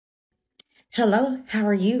Hello, how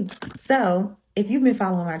are you? So, if you've been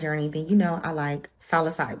following my journey, then you know I like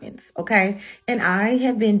psilocybins, okay? And I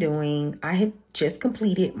had just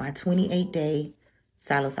completed my 28-day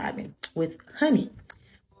psilocybin with honey,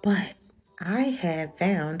 but I have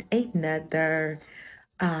found another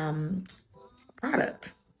um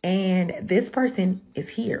product, and this person is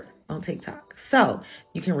here on TikTok. So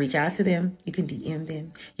you can reach out to them, you can DM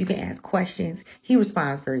them, you can ask questions. He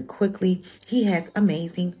responds very quickly. He has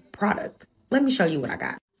amazing product. Let me show you what I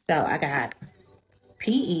got. So I got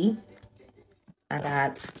PE, I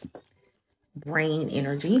got Brain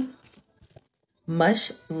Energy,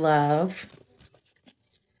 Mush Love,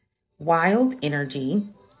 Wild Energy,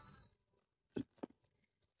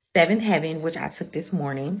 Seventh Heaven, which I took this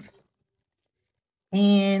morning,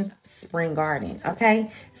 and Spring Garden.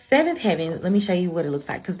 Okay, Seventh Heaven, let me show you what it looks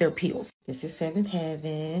like because they're pills. This is Seventh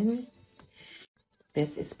Heaven.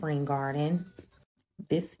 This is Spring Garden.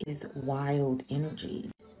 This is Wild Energy.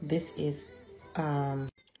 This is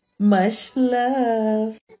Mush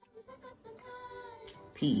Love.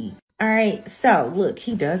 PE. All right, so look,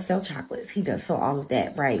 he does sell chocolates. He does sell all of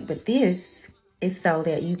that, right? But this is so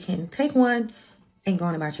that you can take one and go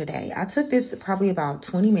on about your day. I took this probably about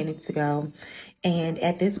 20 minutes ago. And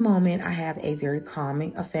at this moment, I have a very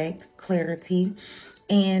calming effect, clarity.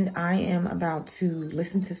 And I am about to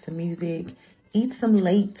listen to some music, eat some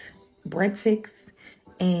late breakfast,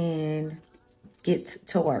 and get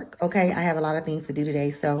to work. Okay, I have a lot of things to do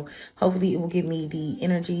today, so hopefully it will give me the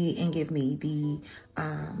energy and give me the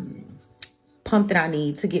pump that I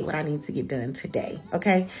need to get what I need to get done today.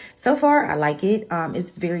 Okay, so far I like it.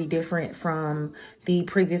 It's very different from the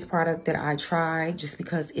previous product that I tried just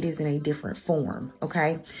because it is in a different form.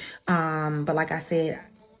 Okay, but like I said,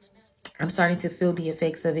 I'm starting to feel the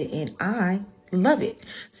effects of it and I love it.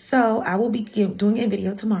 So I will be doing a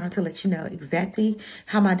video tomorrow to let you know exactly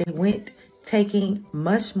how my day went, taking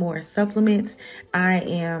much more supplements. I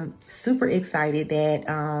am super excited that,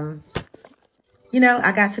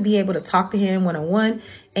 I got to be able to talk to him one-on-one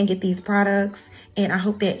and get these products. And I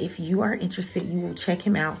hope that if you are interested, you will check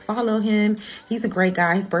him out, follow him. He's a great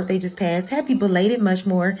guy. His birthday just passed. Happy belated much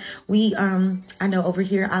more. I know over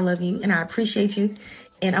here, I love you and I appreciate you.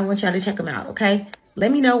 And I want y'all to check him out, okay?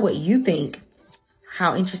 Let me know what you think,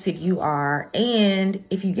 how interested you are. And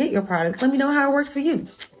if you get your products, let me know how it works for you.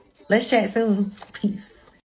 Let's chat soon. Peace.